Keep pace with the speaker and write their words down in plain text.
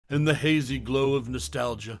In the hazy glow of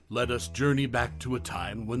nostalgia, let us journey back to a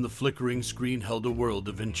time when the flickering screen held a world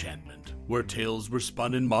of enchantment, where tales were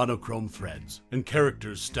spun in monochrome threads, and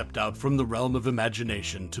characters stepped out from the realm of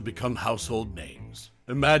imagination to become household names.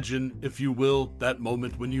 Imagine, if you will, that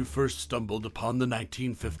moment when you first stumbled upon the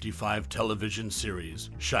 1955 television series,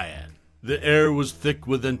 Cheyenne. The air was thick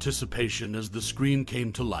with anticipation as the screen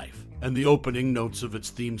came to life, and the opening notes of its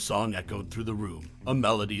theme song echoed through the room, a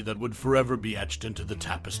melody that would forever be etched into the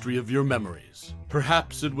tapestry of your memories.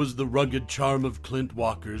 Perhaps it was the rugged charm of Clint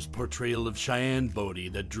Walker's portrayal of Cheyenne Bodie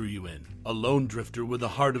that drew you in, a lone drifter with a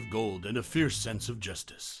heart of gold and a fierce sense of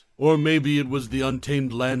justice. Or maybe it was the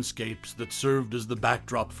untamed landscapes that served as the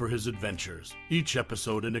backdrop for his adventures, each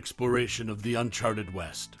episode an exploration of the uncharted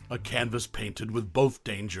West, a canvas painted with both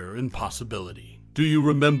danger and possibility. Do you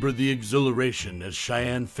remember the exhilaration as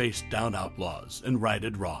Cheyenne faced down outlaws and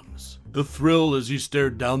righted wrongs? The thrill as he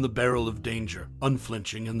stared down the barrel of danger,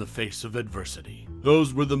 unflinching in the face of adversity.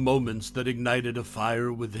 Those were the moments that ignited a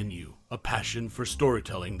fire within you, a passion for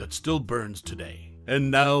storytelling that still burns today.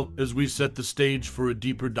 And now, as we set the stage for a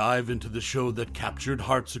deeper dive into the show that captured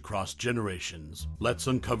hearts across generations, let's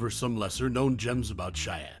uncover some lesser-known gems about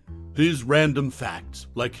Cheyenne. These random facts,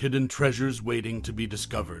 like hidden treasures waiting to be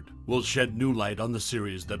discovered, will shed new light on the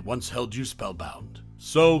series that once held you spellbound.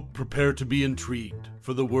 So, prepare to be intrigued,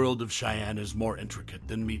 for the world of Cheyenne is more intricate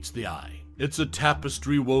than meets the eye. It's a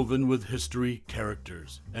tapestry woven with history,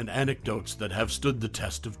 characters, and anecdotes that have stood the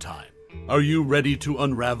test of time. Are you ready to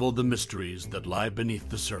unravel the mysteries that lie beneath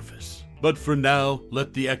the surface? But for now,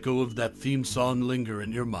 let the echo of that theme song linger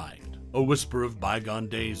in your mind, a whisper of bygone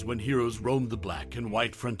days when heroes roamed the black and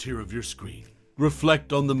white frontier of your screen.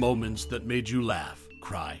 Reflect on the moments that made you laugh,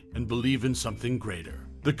 cry, and believe in something greater.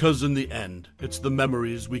 Because in the end, it's the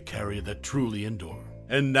memories we carry that truly endure.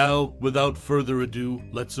 And now, without further ado,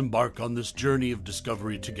 let's embark on this journey of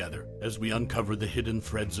discovery together as we uncover the hidden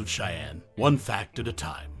threads of Cheyenne, one fact at a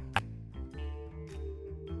time.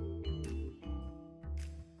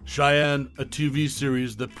 Cheyenne, a TV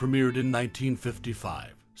series that premiered in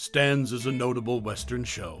 1955, stands as a notable Western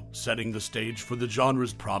show, setting the stage for the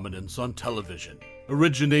genre's prominence on television.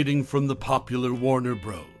 Originating from the popular Warner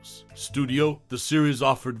Bros. Studio, the series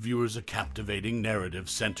offered viewers a captivating narrative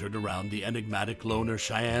centered around the enigmatic loner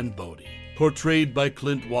Cheyenne Bodie. Portrayed by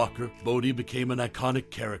Clint Walker, Bodie became an iconic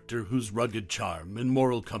character whose rugged charm and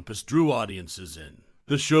moral compass drew audiences in.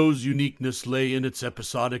 The show's uniqueness lay in its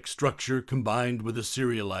episodic structure combined with a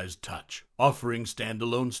serialized touch, offering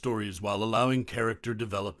standalone stories while allowing character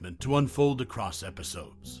development to unfold across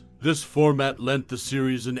episodes. This format lent the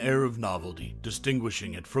series an air of novelty,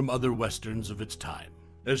 distinguishing it from other westerns of its time.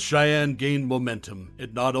 As Cheyenne gained momentum,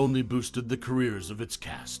 it not only boosted the careers of its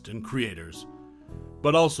cast and creators,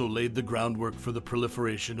 but also laid the groundwork for the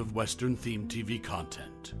proliferation of Western-themed TV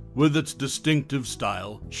content. With its distinctive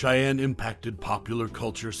style, Cheyenne impacted popular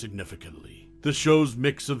culture significantly. The show's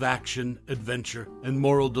mix of action, adventure, and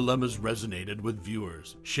moral dilemmas resonated with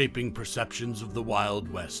viewers, shaping perceptions of the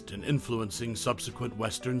Wild West and influencing subsequent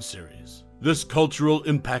Western series. This cultural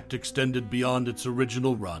impact extended beyond its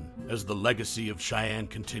original run, as the legacy of Cheyenne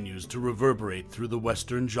continues to reverberate through the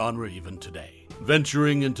Western genre even today.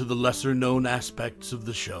 Venturing into the lesser-known aspects of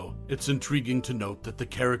the show, it's intriguing to note that the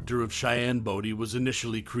character of Cheyenne Bodie was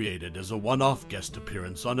initially created as a one-off guest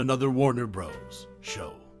appearance on another Warner Bros.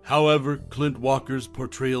 Show. However, Clint Walker's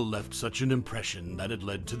portrayal left such an impression that it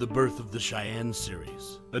led to the birth of the Cheyenne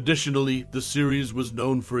series. Additionally, the series was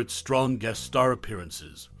known for its strong guest star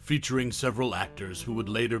appearances, featuring several actors who would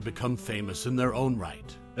later become famous in their own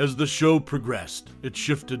right. As the show progressed, it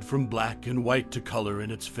shifted from black and white to color in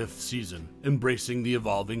its fifth season, embracing the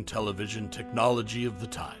evolving television technology of the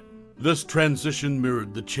time. This transition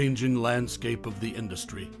mirrored the changing landscape of the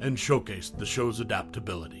industry and showcased the show's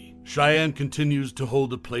adaptability. Cheyenne continues to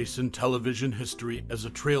hold a place in television history as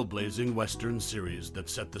a trailblazing Western series that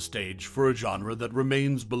set the stage for a genre that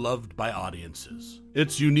remains beloved by audiences.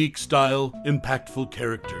 Its unique style, impactful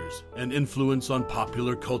characters, and influence on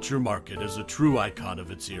popular culture mark it as a true icon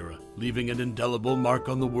of its era, leaving an indelible mark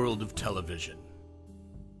on the world of television.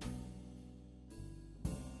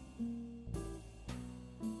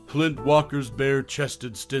 Clint Walker's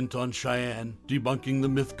bare-chested stint on Cheyenne, debunking the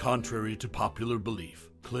myth contrary to popular belief.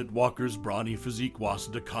 Clint Walker's brawny physique was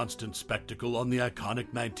a constant spectacle on the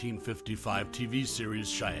iconic 1955 TV series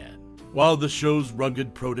Cheyenne. While the show's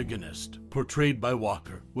rugged protagonist, portrayed by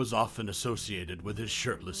Walker, was often associated with his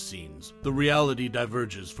shirtless scenes, the reality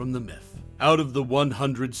diverges from the myth. Out of the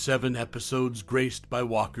 107 episodes graced by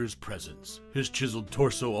Walker's presence, his chiseled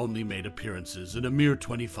torso only made appearances in a mere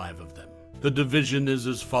 25 of them. The division is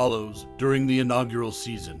as follows. During the inaugural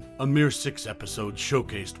season, a mere 6 episodes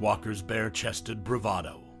showcased Walker's bare-chested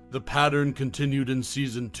bravado. The pattern continued in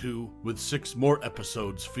Season 2, with 6 more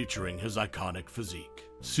episodes featuring his iconic physique.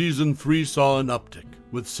 Season 3 saw an uptick,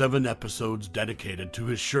 with 7 episodes dedicated to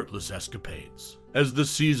his shirtless escapades. As the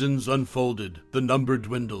seasons unfolded, the number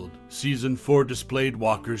dwindled. Season 4 displayed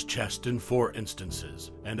Walker's chest in 4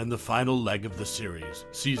 instances, and in the final leg of the series,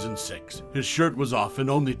 Season 6, his shirt was off in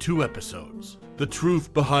only 2 episodes. The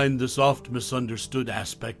truth behind this oft misunderstood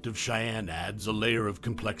aspect of Cheyenne adds a layer of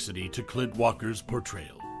complexity to Clint Walker's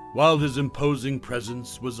portrayal. While his imposing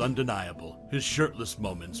presence was undeniable, his shirtless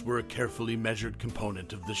moments were a carefully measured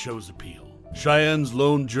component of the show's appeal. Cheyenne's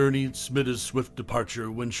lone journey amid his swift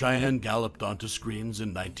departure when Cheyenne galloped onto screens in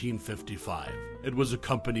 1955. It was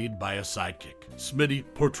accompanied by a sidekick, Smitty,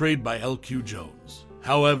 portrayed by L.Q. Jones.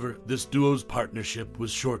 However, this duo's partnership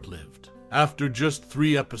was short-lived. After just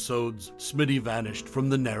 3 episodes, Smitty vanished from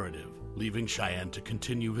the narrative, leaving Cheyenne to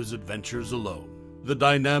continue his adventures alone. The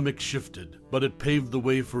dynamic shifted, but it paved the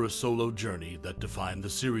way for a solo journey that defined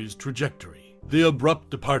the series' trajectory. The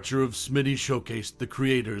abrupt departure of Smitty showcased the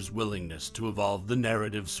creator's willingness to evolve the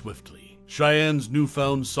narrative swiftly. Cheyenne's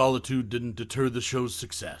newfound solitude didn't deter the show's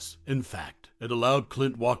success. In fact, it allowed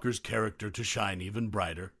Clint Walker's character to shine even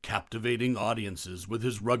brighter, captivating audiences with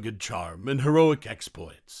his rugged charm and heroic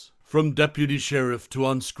exploits. From deputy sheriff to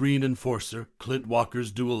on-screen enforcer, Clint Walker's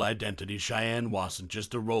dual identity Cheyenne wasn't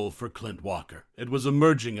just a role for Clint Walker. It was a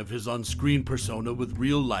merging of his on-screen persona with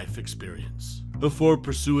real-life experience. Before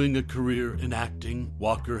pursuing a career in acting,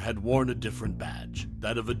 Walker had worn a different badge,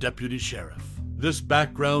 that of a deputy sheriff. This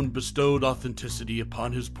background bestowed authenticity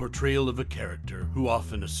upon his portrayal of a character who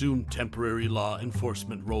often assumed temporary law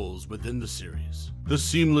enforcement roles within the series. The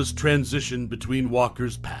seamless transition between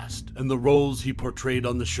Walker's past and the roles he portrayed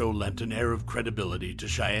on the show lent an air of credibility to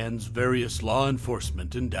Cheyenne's various law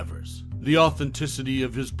enforcement endeavors. The authenticity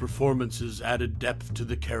of his performances added depth to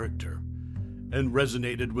the character and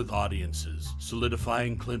resonated with audiences,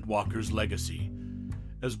 solidifying Clint Walker's legacy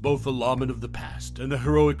as both a lawman of the past and a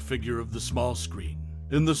heroic figure of the small screen.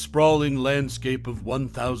 In the sprawling landscape of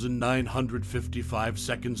 1,955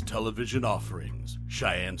 seconds television offerings,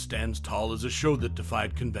 Cheyenne stands tall as a show that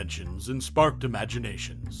defied conventions and sparked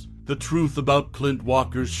imaginations. The truth about Clint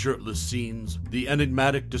Walker's shirtless scenes, the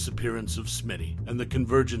enigmatic disappearance of Smitty, and the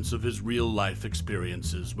convergence of his real-life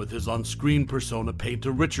experiences with his on-screen persona paint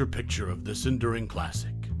a richer picture of this enduring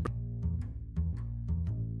classic.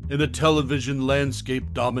 In a television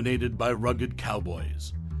landscape dominated by rugged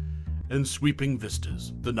cowboys and sweeping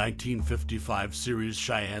vistas, the 1955 series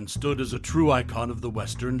Cheyenne stood as a true icon of the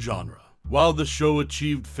Western genre. While the show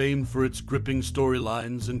achieved fame for its gripping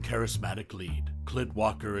storylines and charismatic lead, Clint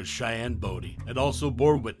Walker as Cheyenne Bodie and also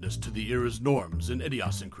bore witness to the era's norms and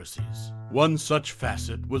idiosyncrasies. One such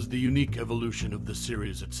facet was the unique evolution of the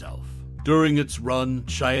series itself. During its run,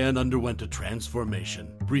 Cheyenne underwent a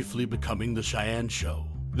transformation, briefly becoming The Cheyenne Show.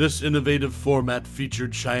 This innovative format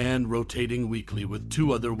featured Cheyenne rotating weekly with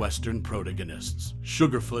 2 other Western protagonists,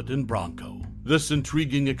 Sugarfoot and Bronco. This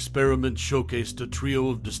intriguing experiment showcased a trio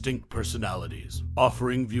of distinct personalities,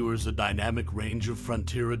 offering viewers a dynamic range of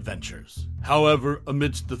frontier adventures. However,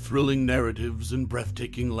 amidst the thrilling narratives and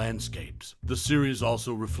breathtaking landscapes, the series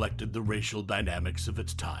also reflected the racial dynamics of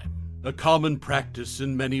its time. A common practice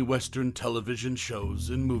in many Western television shows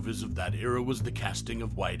and movies of that era was the casting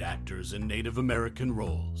of white actors in Native American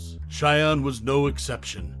roles. Cheyenne was no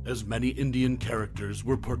exception, as many Indian characters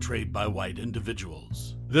were portrayed by white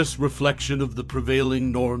individuals. This reflection of the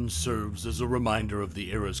prevailing norms serves as a reminder of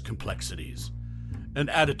the era's complexities and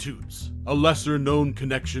attitudes. A lesser-known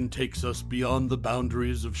connection takes us beyond the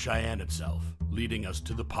boundaries of Cheyenne itself, leading us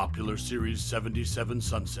to the popular series 77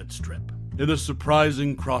 Sunset Strip. In a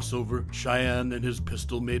surprising crossover, Cheyenne and his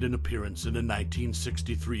pistol made an appearance in a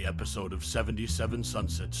 1963 episode of 77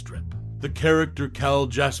 Sunset Strip. The character Cal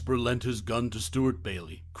Jasper lent his gun to Stuart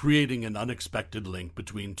Bailey, creating an unexpected link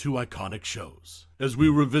between 2 iconic shows. As we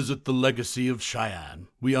revisit the legacy of Cheyenne,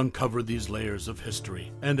 we uncover these layers of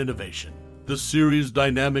history and innovation. The series'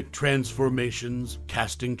 dynamic transformations,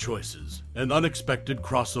 casting choices, and unexpected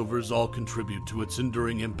crossovers all contribute to its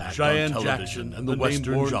enduring impact on television and the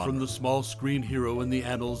Western genre. From the small screen hero in the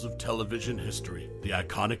annals of television history, the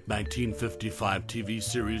iconic 1955 TV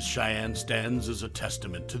series Cheyenne stands as a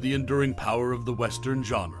testament to the enduring power of the Western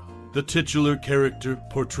genre. The titular character,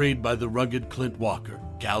 portrayed by the rugged Clint Walker,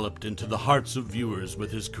 galloped into the hearts of viewers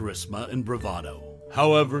with his charisma and bravado.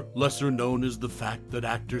 However, lesser known is the fact that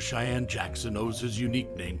actor Cheyenne Jackson owes his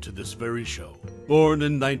unique name to this very show. Born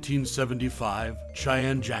in 1975,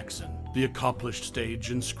 Cheyenne Jackson, the accomplished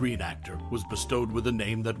stage and screen actor, was bestowed with a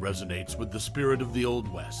name that resonates with the spirit of the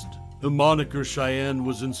Old West. The moniker Cheyenne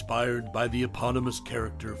was inspired by the eponymous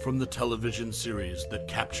character from the television series that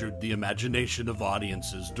captured the imagination of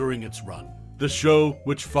audiences during its run. The show,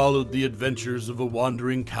 which followed the adventures of a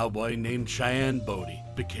wandering cowboy named Cheyenne Bodie,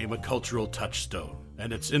 became a cultural touchstone,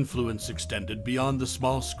 and its influence extended beyond the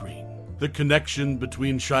small screen. The connection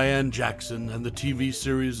between Cheyenne Jackson and the TV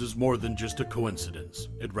series is more than just a coincidence.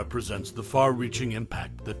 It represents the far-reaching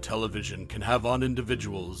impact that television can have on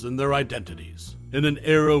individuals and their identities. In an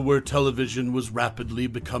era where television was rapidly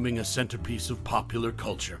becoming a centerpiece of popular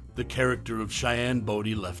culture, the character of Cheyenne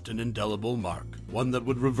Bodie left an indelible mark, one that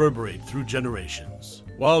would reverberate through generations.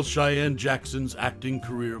 While Cheyenne Jackson's acting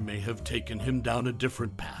career may have taken him down a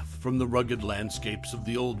different path from the rugged landscapes of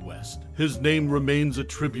the Old West, his name remains a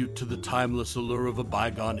tribute to the timeless allure of a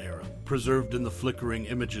bygone era, preserved in the flickering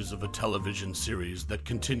images of a television series that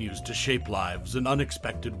continues to shape lives in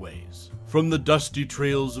unexpected ways. From the dusty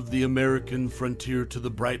trails of the American frontier to the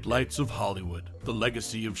bright lights of Hollywood, the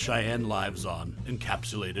legacy of Cheyenne lives on,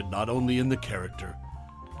 encapsulated not only in the character,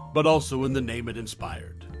 but also in the name it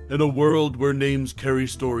inspired. In a world where names carry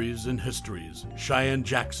stories and histories, Cheyenne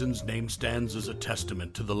Jackson's name stands as a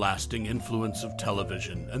testament to the lasting influence of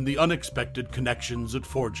television and the unexpected connections it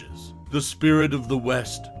forges. The spirit of the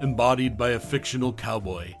West, embodied by a fictional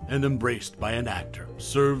cowboy and embraced by an actor,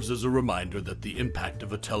 serves as a reminder that the impact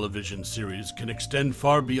of a television series can extend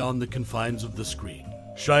far beyond the confines of the screen.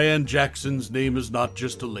 Cheyenne Jackson's name is not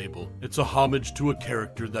just a label, it's a homage to a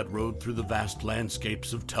character that rode through the vast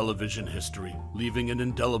landscapes of television history, leaving an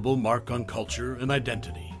indelible mark on culture and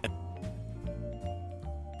identity.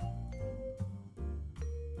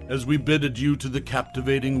 As we bid adieu to the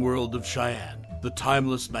captivating world of Cheyenne, the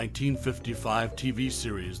timeless 1955 TV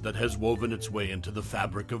series that has woven its way into the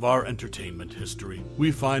fabric of our entertainment history,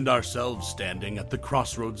 we find ourselves standing at the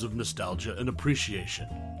crossroads of nostalgia and appreciation.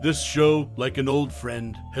 This show, like an old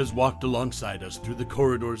friend, has walked alongside us through the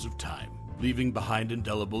corridors of time, leaving behind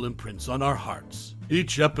indelible imprints on our hearts.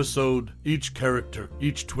 Each episode, each character,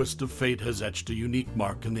 each twist of fate has etched a unique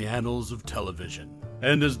mark in the annals of television.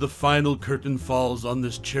 And as the final curtain falls on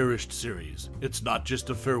this cherished series, it's not just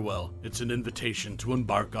a farewell, it's an invitation to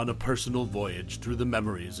embark on a personal voyage through the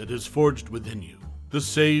memories it has forged within you. The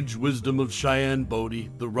sage wisdom of Cheyenne Bodie,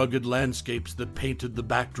 the rugged landscapes that painted the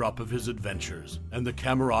backdrop of his adventures, and the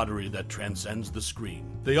camaraderie that transcends the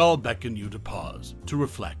screen, they all beckon you to pause, to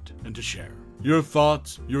reflect, and to share. Your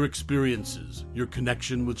thoughts, your experiences, your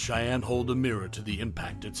connection with Cheyenne hold a mirror to the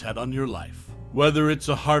impact it's had on your life. Whether it's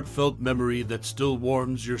a heartfelt memory that still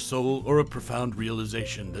warms your soul or a profound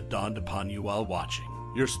realization that dawned upon you while watching,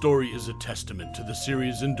 your story is a testament to the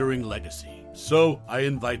series' enduring legacy. So, I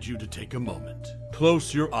invite you to take a moment.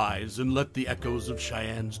 Close your eyes and let the echoes of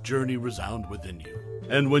Cheyenne's journey resound within you.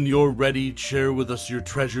 And when you're ready, share with us your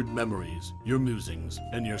treasured memories, your musings,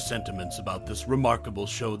 and your sentiments about this remarkable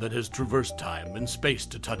show that has traversed time and space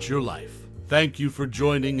to touch your life. Thank you for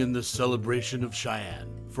joining in this celebration of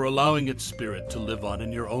Cheyenne, for allowing its spirit to live on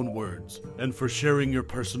in your own words, and for sharing your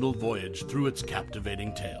personal voyage through its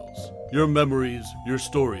captivating tales. Your memories, your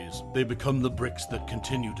stories, they become the bricks that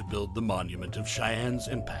continue to build the monument of Cheyenne's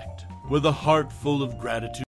impact. With a heart full of gratitude